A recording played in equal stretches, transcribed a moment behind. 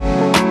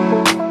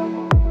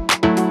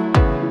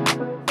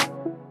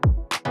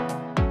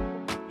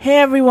Hey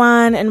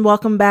everyone, and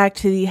welcome back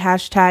to the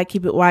hashtag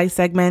Keep It Wise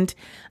segment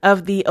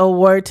of the A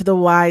Word to the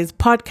Wise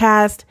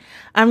podcast.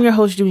 I'm your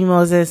host, Jimmy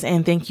Moses,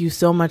 and thank you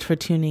so much for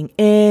tuning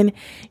in.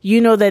 You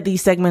know that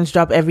these segments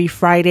drop every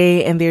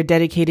Friday, and they're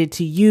dedicated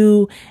to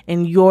you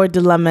and your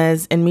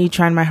dilemmas and me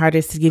trying my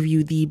hardest to give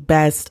you the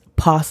best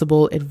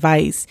possible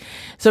advice.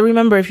 So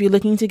remember, if you're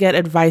looking to get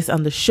advice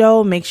on the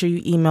show, make sure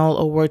you email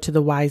a word to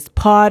the wise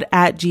pod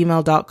at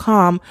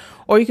gmail.com,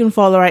 or you can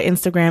follow our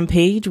Instagram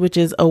page, which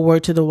is a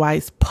word to the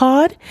wise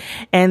pod,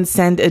 and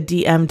send a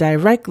DM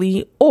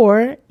directly,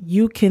 or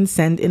you can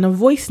send in a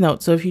voice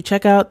note. So if you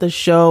check out the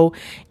show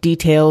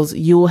details,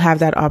 you will have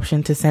that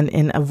option to send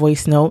in a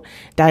voice note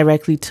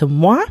directly to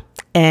moi,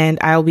 and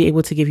I'll be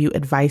able to give you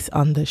advice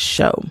on the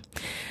show.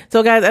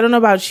 So guys, I don't know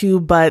about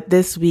you, but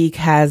this week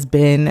has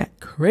been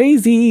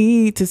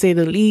crazy to say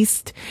the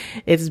least.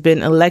 It's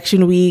been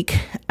election week,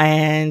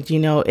 and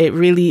it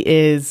really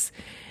is.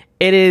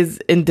 It is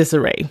in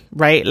disarray,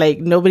 right? Like,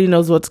 nobody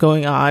knows what's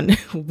going on.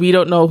 We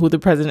don't know who the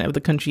president of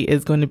the country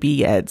is going to be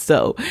yet.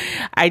 So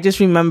I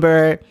just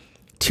remember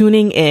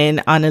tuning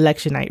in on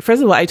election night.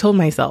 First of all, I told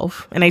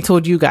myself, and I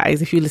told you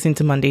guys, if you listen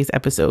to Monday's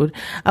episode,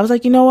 I was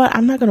like, you know what?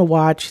 I'm not going to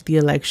watch the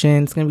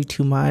election. It's going to be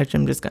too much.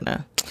 I'm just going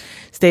to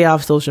stay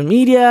off social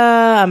media.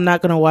 I'm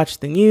not going to watch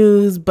the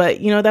news.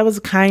 But, that was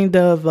kind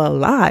of a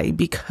lie,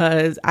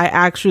 because I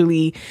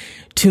actually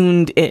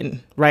tuned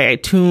in, right? I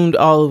tuned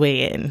all the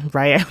way in,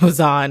 right?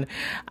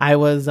 I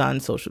was on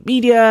social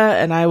media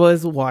and I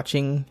was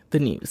watching the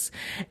news.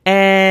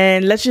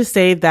 And let's just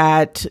say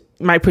that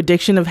my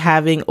prediction of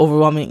having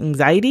overwhelming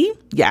anxiety,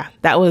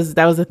 that was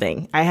a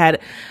thing. I had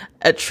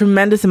a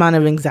tremendous amount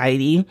of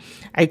anxiety.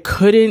 I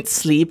couldn't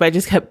sleep. I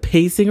just kept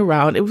pacing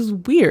around. It was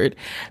weird.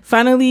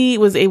 Finally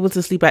was able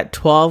to sleep at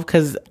 12,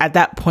 because at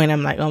that point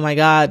I'm like, oh my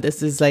God,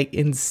 this is like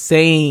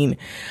insane.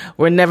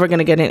 We're never going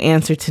to get an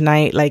answer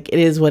tonight. Like, it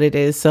is what it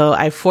is. So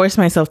I forced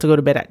myself to go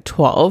to bed at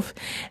 12.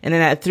 And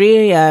then at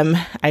 3 a.m.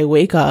 I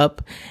wake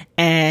up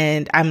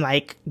and I'm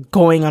like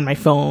going on my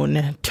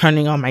phone,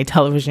 turning on my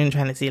television,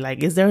 trying to see,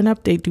 like, is there an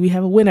update? Do we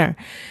have a winner?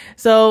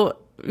 So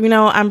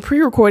I'm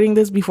pre-recording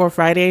this before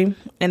Friday,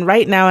 and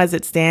right now as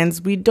it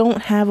stands, we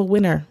don't have a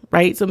winner,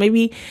 right? So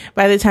maybe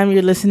by the time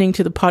you're listening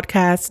to the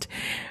podcast,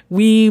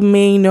 we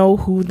may know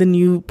who the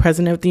new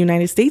president of the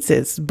United States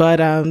is. But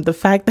the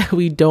fact that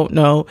we don't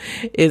know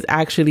is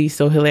actually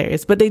so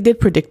hilarious. But they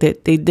did predict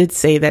it. They did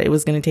say that it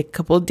was going to take a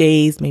couple of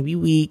days, maybe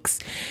weeks,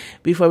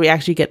 before we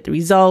actually get the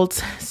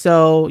results.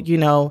 So,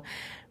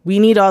 we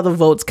need all the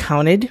votes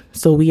counted.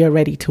 So we are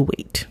ready to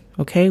wait.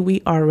 Okay,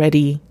 we are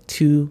ready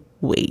to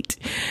wait.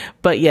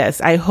 But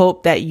yes, I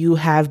hope that you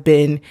have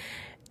been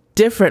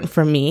different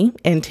from me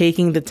and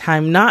taking the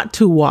time not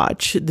to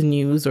watch the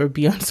news or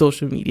be on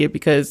social media,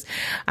 because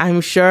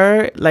I'm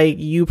sure like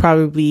you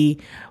probably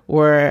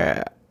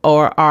were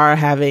or are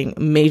having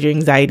major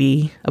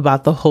anxiety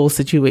about the whole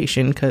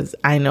situation, because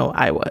I know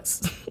I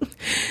was.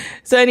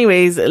 So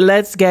anyways,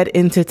 let's get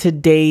into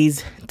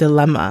today's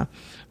dilemma.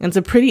 It's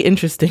a pretty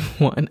interesting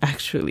one,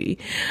 actually.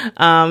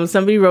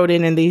 Somebody wrote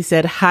in and they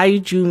said, "Hi,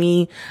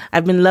 Jumi.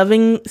 I've been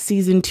loving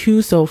season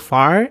 2 so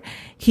far.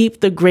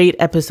 Keep the great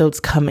episodes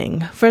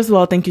coming." First of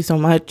all, thank you so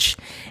much.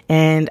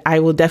 And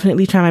I will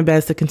definitely try my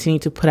best to continue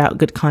to put out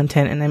good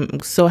content. And I'm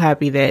so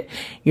happy that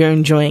you're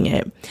enjoying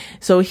it.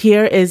 So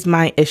here is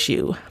my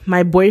issue.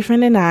 My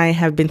boyfriend and I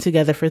have been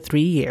together for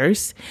 3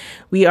 years.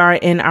 We are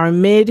in our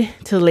mid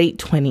to late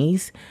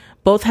 20s.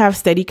 Both have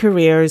steady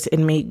careers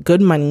and make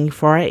good money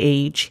for our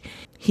age.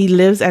 He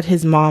lives at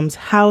his mom's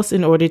house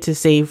in order to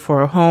save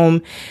for a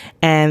home,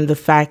 and the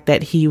fact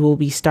that he will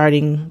be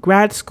starting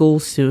grad school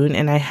soon,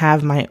 and I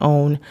have my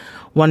own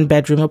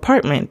 1-bedroom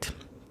apartment.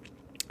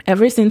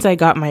 Ever since I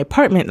got my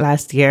apartment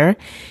last year,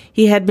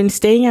 he had been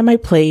staying at my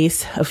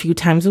place a few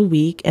times a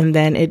week, and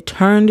then it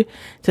turned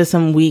to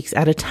some weeks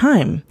at a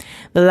time.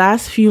 The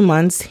last few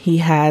months, he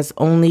has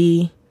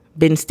only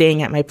been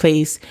staying at my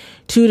place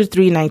 2 to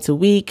 3 nights a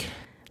week.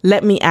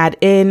 Let me add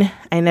in,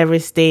 I never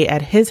stay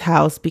at his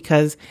house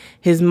because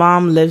his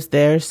mom lives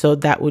there, so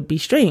that would be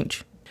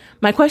strange.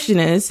 My question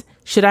is,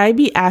 should I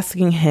be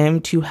asking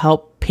him to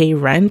help pay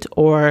rent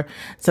or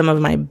some of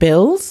my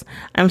bills?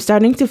 I'm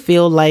starting to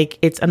feel like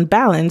it's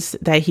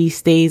unbalanced that he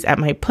stays at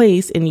my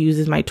place and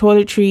uses my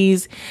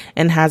toiletries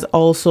and has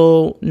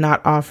also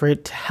not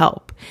offered to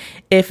help.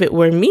 If it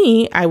were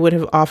me, I would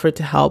have offered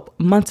to help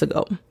months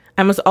ago.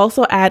 I must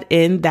also add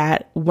in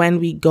that when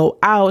we go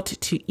out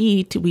to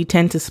eat, we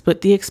tend to split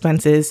the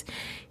expenses.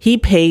 He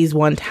pays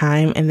one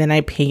time and then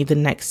I pay the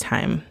next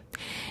time.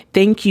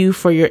 Thank you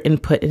for your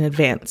input in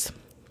advance.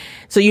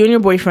 So you and your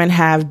boyfriend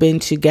have been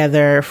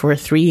together for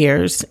 3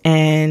 years,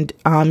 and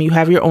you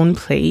have your own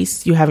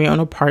place, you have your own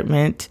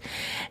apartment,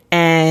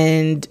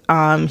 and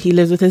he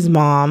lives with his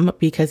mom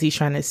because he's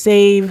trying to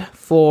save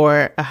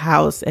for a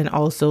house and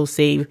also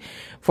save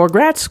for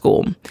grad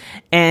school.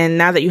 And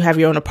now that you have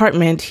your own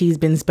apartment, he's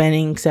been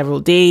spending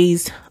several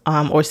days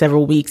or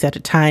several weeks at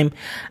a time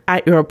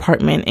at your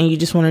apartment, and you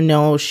just want to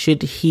know,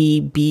 should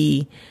he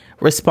be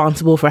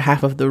responsible for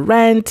half of the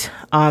rent?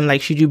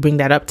 Like, should you bring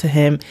that up to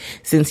him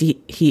since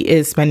he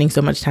is spending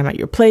so much time at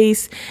your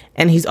place,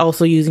 and he's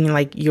also using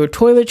like your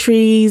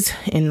toiletries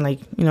and like,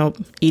 you know,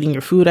 eating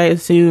your food, I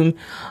assume.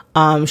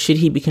 Should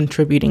he be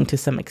contributing to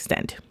some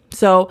extent?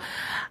 So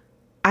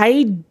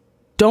I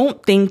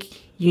don't think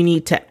you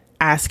need to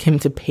ask him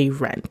to pay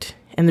rent.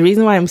 And the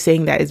reason why I'm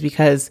saying that is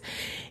because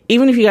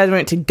even if you guys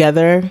weren't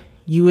together,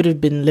 you would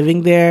have been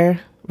living there,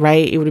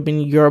 right? It would have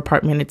been your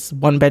apartment. It's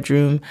 1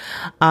 bedroom.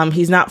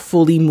 He's not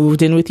fully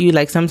moved in with you.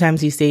 Like, sometimes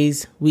he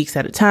stays weeks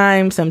at a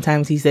time.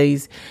 Sometimes he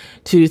stays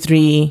 2 to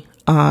 3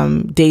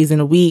 days in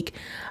a week.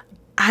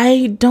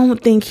 I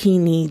don't think he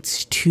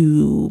needs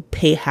to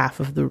pay half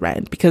of the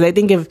rent, because I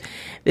think if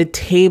the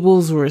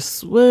tables were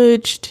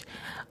switched,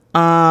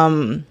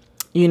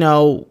 you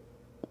know,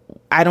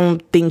 I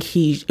don't think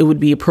it would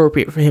be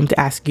appropriate for him to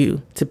ask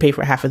you to pay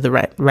for half of the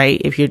rent,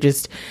 right? If you're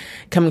just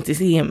coming to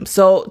see him.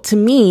 So to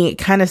me, it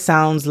kind of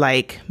sounds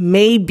like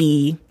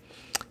maybe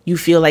you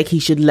feel like he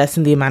should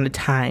lessen the amount of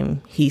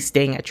time he's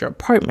staying at your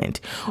apartment.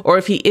 Or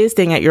if he is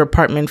staying at your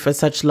apartment for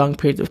such long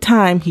periods of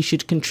time, he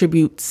should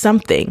contribute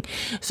something.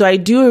 So I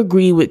do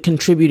agree with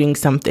contributing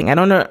something. I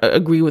don't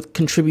agree with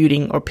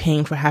contributing or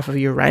paying for half of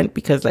your rent,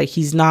 because like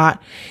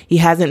he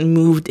hasn't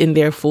moved in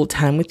there full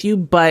time with you.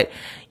 But,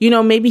 you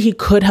know, maybe he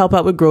could help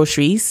out with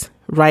groceries,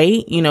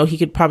 right? You know, he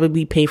could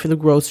probably pay for the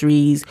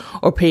groceries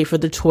or pay for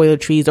the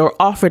toiletries or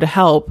offer to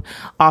help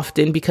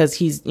often, because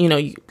he's, you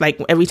know, like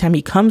every time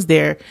he comes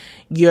there,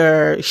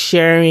 you're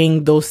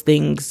sharing those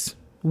things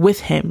with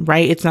him,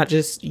 right? It's not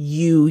just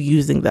you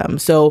using them.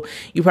 So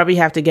you probably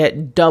have to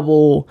get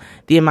double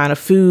the amount of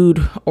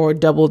food or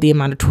double the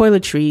amount of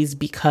toiletries,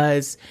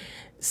 because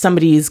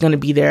somebody is going to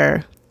be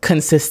there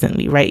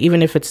consistently, right?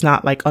 Even if it's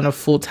not like on a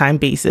full-time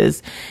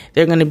basis,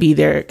 they're going to be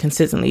there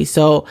consistently.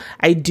 So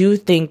I do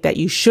think that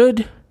you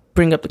should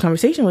bring up the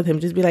conversation with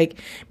him. Just be like,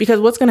 because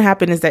what's going to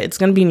happen is that it's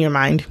going to be in your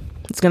mind.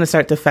 It's going to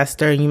start to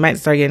fester, and you might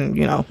start getting,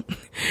 you know,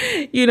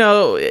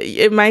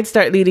 it might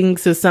start leading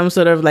to some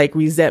sort of like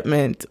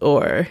resentment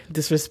or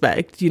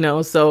disrespect, you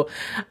know? So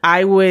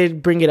I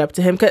would bring it up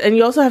to him. And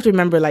you also have to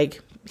remember,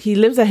 like, he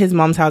lives at his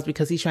mom's house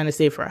because he's trying to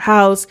save for a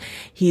house.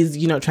 He's,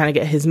 you know, trying to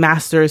get his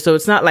master's. So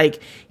it's not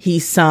like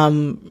he's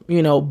some,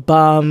 you know,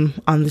 bum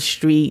on the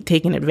street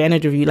taking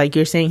advantage of you. Like,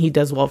 you're saying he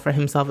does well for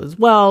himself as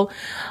well.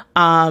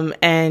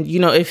 And, you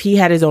know, if he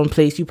had his own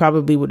place, you guys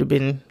would have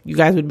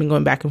been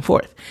going back and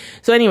forth.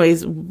 So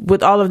anyways,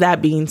 with all of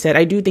that being said,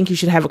 I do think you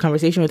should have a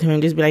conversation with him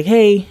and just be like,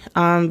 hey,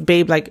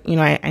 babe, like, you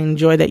know, I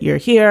enjoy that you're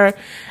here.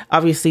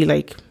 Obviously,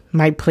 like,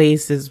 my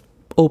place is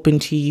open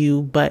to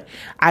you, but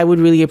I would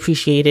really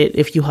appreciate it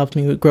if you helped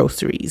me with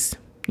groceries,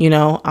 you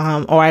know,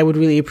 or I would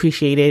really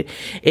appreciate it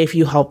if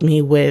you helped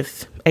me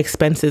with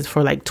expenses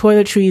for like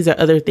toiletries or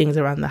other things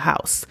around the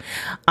house.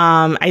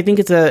 I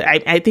think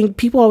I think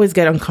people always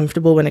get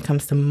uncomfortable when it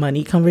comes to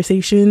money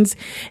conversations.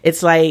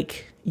 It's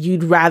like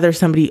you'd rather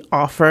somebody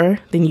offer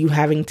than you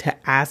having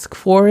to ask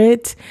for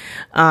it.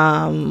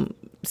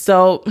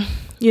 So,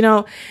 you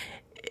know,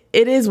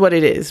 it is what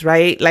it is,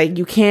 right? Like,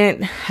 you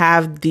can't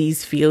have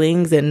these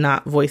feelings and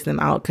not voice them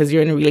out, because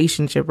you're in a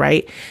relationship,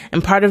 right?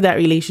 And part of that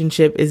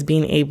relationship is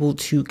being able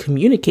to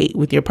communicate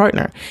with your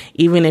partner,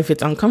 even if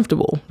it's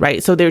uncomfortable,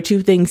 right? So there are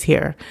two things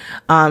here.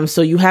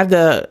 So you have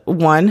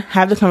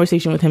have the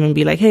conversation with him and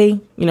be like, hey,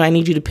 you know, I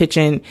need you to pitch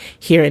in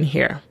here and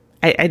here.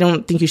 I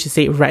don't think you should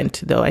say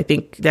rent, though. I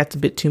think that's a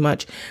bit too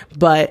much.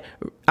 But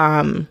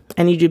I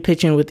need you to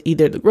pitch in with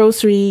either the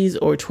groceries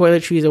or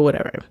toiletries or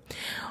whatever.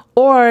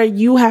 Or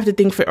you have to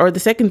think or the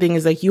second thing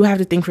is like, you have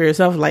to think for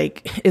yourself,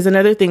 like, is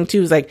another thing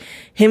too, is like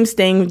him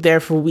staying there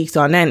for weeks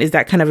on end. Is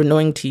that kind of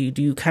annoying to you?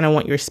 Do you kind of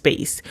want your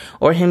space?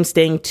 Or him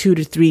staying 2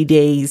 to 3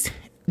 days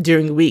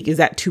during the week, is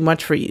that too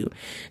much for you?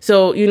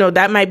 So, you know,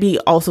 that might be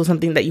also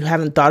something that you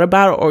haven't thought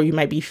about, or you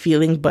might be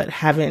feeling, but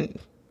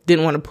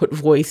didn't want to put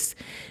voice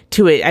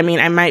to it. I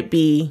mean, I might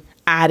be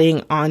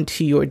adding on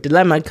to your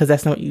dilemma because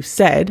that's not what you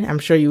said. I'm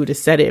sure you would have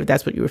said it if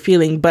that's what you were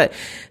feeling. But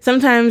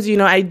sometimes, you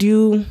know, I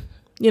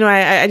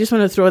just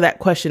want to throw that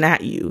question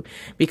at you,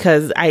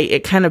 because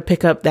it kind of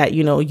pick up that,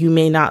 you know, you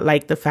may not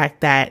like the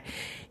fact that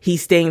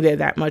he's staying there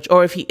that much,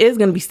 or if he is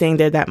going to be staying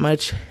there that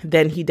much,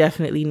 then he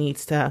definitely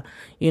needs to,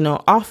 you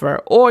know,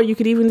 offer. Or you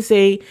could even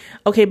say,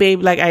 okay,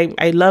 babe, like,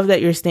 I love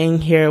that you're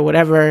staying here,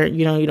 whatever,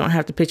 you know, you don't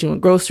have to pitch in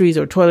with groceries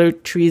or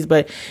toiletries,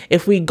 but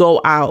if we go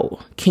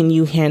out, can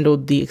you handle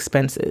the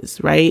expenses,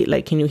 right?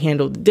 Like, can you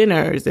handle the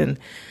dinners and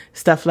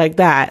stuff like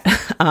that?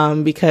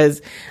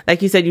 Because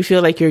like you said, you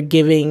feel like you're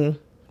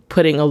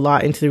putting a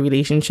lot into the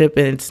relationship,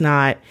 and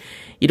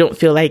you don't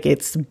feel like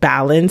it's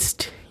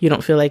balanced. You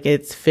don't feel like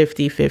it's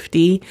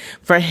 50-50.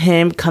 For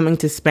him, coming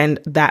to spend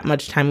that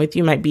much time with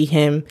you might be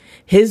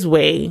his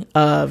way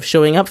of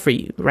showing up for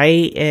you,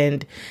 right?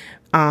 And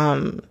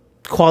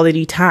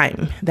quality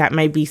time, that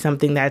might be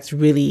something that's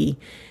really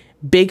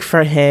big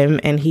for him,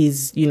 and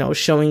he's, you know,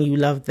 showing you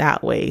love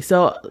that way.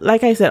 So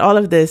like I said, all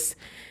of this,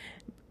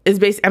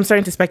 I'm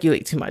starting to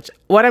speculate too much.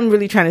 What I'm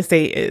really trying to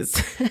say is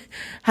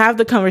have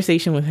the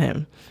conversation with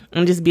him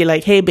and just be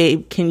like, hey,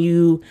 babe, can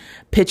you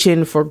pitch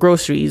in for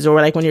groceries?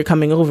 Or like when you're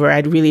coming over,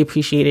 I'd really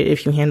appreciate it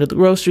if you handle the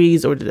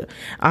groceries or the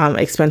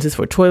expenses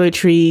for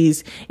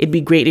toiletries. It'd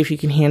be great if you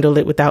can handle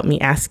it without me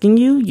asking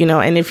you, you know,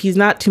 and if he's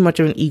not too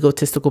much of an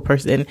egotistical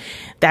person,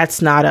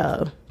 that's not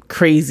a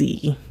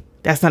crazy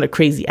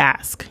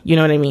ask. You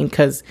know what I mean?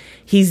 Because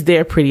he's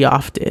there pretty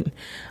often.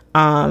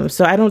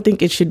 So I don't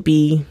think it should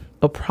be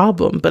a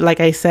problem. But like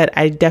I said,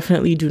 I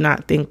definitely do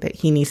not think that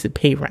he needs to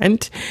pay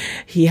rent.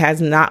 He has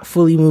not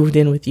fully moved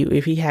in with you.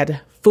 If he had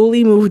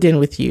fully moved in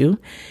with you,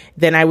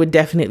 then I would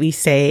definitely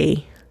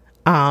say,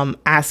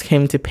 ask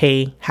him to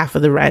pay half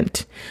of the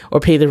rent or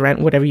pay the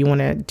rent, whatever you want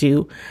to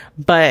do.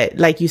 But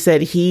like you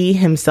said, he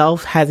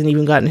himself hasn't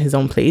even gotten his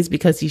own place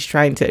because he's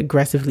trying to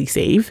aggressively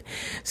save.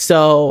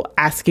 So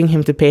asking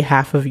him to pay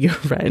half of your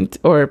rent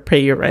or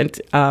pay your rent,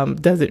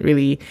 doesn't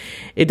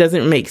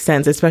make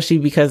sense, especially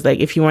because like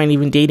if you weren't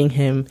even dating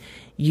him,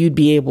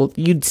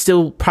 you'd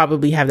still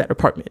probably have that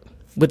apartment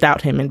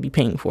without him and be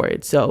paying for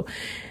it. So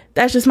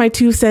that's just my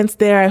 2 cents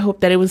there. I hope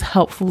that it was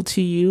helpful to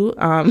you.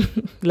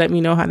 Let me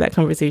know how that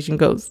conversation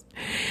goes.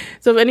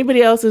 So if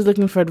anybody else is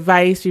looking for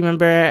advice,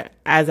 remember,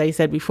 as I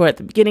said before at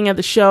the beginning of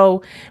the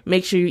show,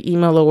 make sure you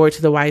email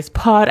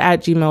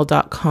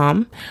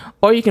awordtothewisepod@gmail.com,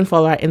 or you can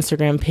follow our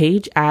Instagram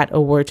page at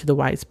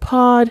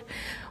awordtothewisepod,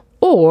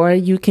 or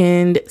you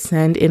can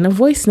send in a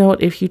voice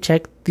note if you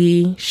check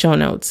the show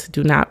notes.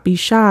 Do not be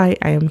shy.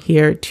 I am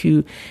here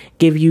to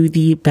give you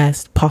the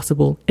best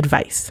possible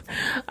advice.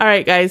 All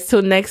right, guys.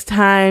 Till next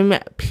time,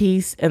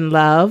 peace and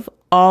love.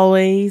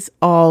 Always,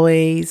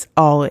 always,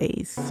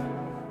 always.